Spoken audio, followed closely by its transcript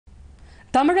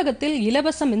தமிழகத்தில்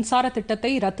இலவச மின்சார திட்டத்தை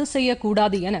ரத்து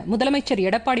செய்யக்கூடாது என முதலமைச்சர்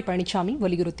எடப்பாடி பழனிசாமி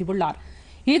வலியுறுத்தியுள்ளார்.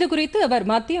 இதுகுறித்து அவர்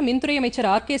மத்திய மின்துறை அமைச்சர்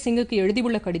ஆர்.கே. சிங்குக்கு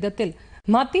எழுதியுள்ள கடிதத்தில்,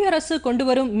 மத்திய அரசு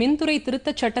கொண்டுவரும் மின்துறை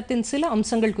திருத்தச் சட்டத்தின் சில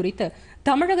அம்சங்கள் குறித்து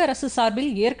தமிழக அரசு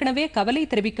சார்பில் ஏற்கனவே கவலை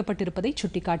தெரிவிக்கப்பட்டிருப்பதை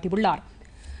சுட்டிக்காட்டியுள்ளார்.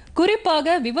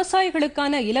 குறிப்பாக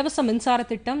விவசாயிகளுக்கான இலவச மின்சார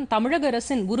திட்டம் தமிழக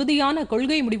அரசின் உறுதியான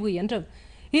கொள்கை முடிவு என்றும்,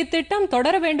 இத்திட்டம்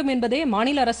தொடர வேண்டும் என்பதே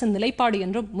மாநில அரசின் நிலைப்பாடு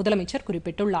என்றும் முதலமைச்சர்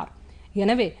குறிப்பிட்டுள்ளார்.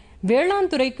 எனவே வேளாண்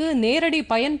துறைக்கு நேரடி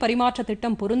பயன் பரிமாற்ற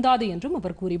திட்டம் பொருந்தாது என்றும்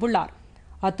அவர் கூறியுள்ளார்.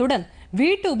 அத்துடன்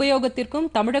வீட்டு உபயோகத்திற்கும்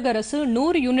தமிழக அரசு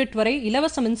 100 யூனிட் வரை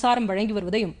இலவச மின்சாரம் வழங்கி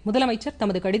வருவதையும் முதலமைச்சர்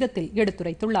தமது கடிதத்தில்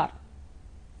எடுத்துரைத்துள்ளார்.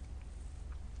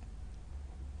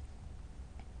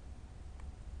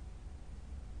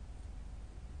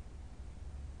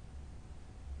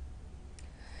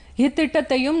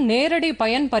 இத்திட்டத்தையும் நேரடி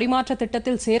பயன் பரிமாற்ற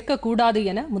திட்டத்தில் சேர்க்கக்கூடாது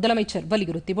என முதலமைச்சர்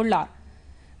வலியுறுத்தியுள்ளார்.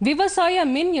 விவசாய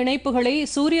மின் இணைப்புகளை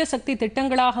சூரிய சக்தி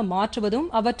திட்டங்களாக மாற்றுவதும்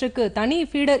அவற்றுக்கு தனி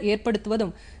ஃபீடர்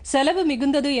ஏற்படுத்துவதும் செலவு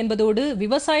மிகுந்தது என்பதோடு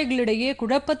விவசாயிகளிடையே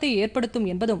குழப்பத்தை ஏற்படுத்தும்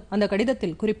என்பதும் அந்த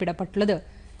கடிதத்தில் குறிப்பிடப்பட்டுள்ளது.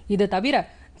 இது தவிர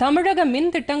தமிழக மின்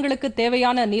திட்டங்களுக்கு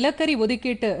தேவையான நிலக்கரி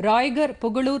ஒதுக்கீட்டு ராய்கர்,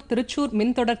 புகழூர், திருச்சூர்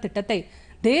மின்தொடர் திட்டத்தை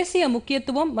தேசிய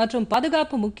முக்கியத்துவம் மற்றும்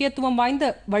பாதுகாப்பு முக்கியத்துவம் வாய்ந்த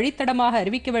வழித்தடமாக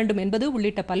அறிவிக்க வேண்டும் என்பது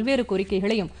உள்ளிட்ட பல்வேறு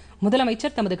கோரிக்கைகளையும்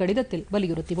முதலமைச்சர் தமது கடிதத்தில்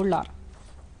வலியுறுத்தியுள்ளார்.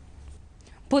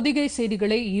 பொதிகை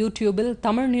செய்திகளை யூடியூபில்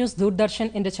தமிழ் நியூஸ் தூர்தர்ஷன்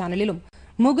என்ற சேனலிலும்,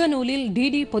 முகநூலில்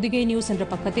டிடி பொதிகை நியூஸ் என்ற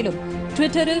பக்கத்திலும்,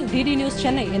 ட்விட்டரில் டிடி நியூஸ்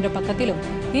சென்னை என்ற பக்கத்திலும்,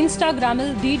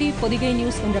 இன்ஸ்டாகிராமில் டிடி பொதிகை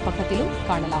நியூஸ் என்ற பக்கத்திலும்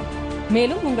காணலாம்.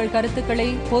 மேலும் உங்கள் கருத்துக்களை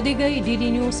பொதிகை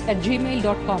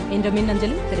DDnews@gmail.com என்ற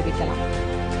மின்னஞ்சலில் தெரிவிக்கலாம்.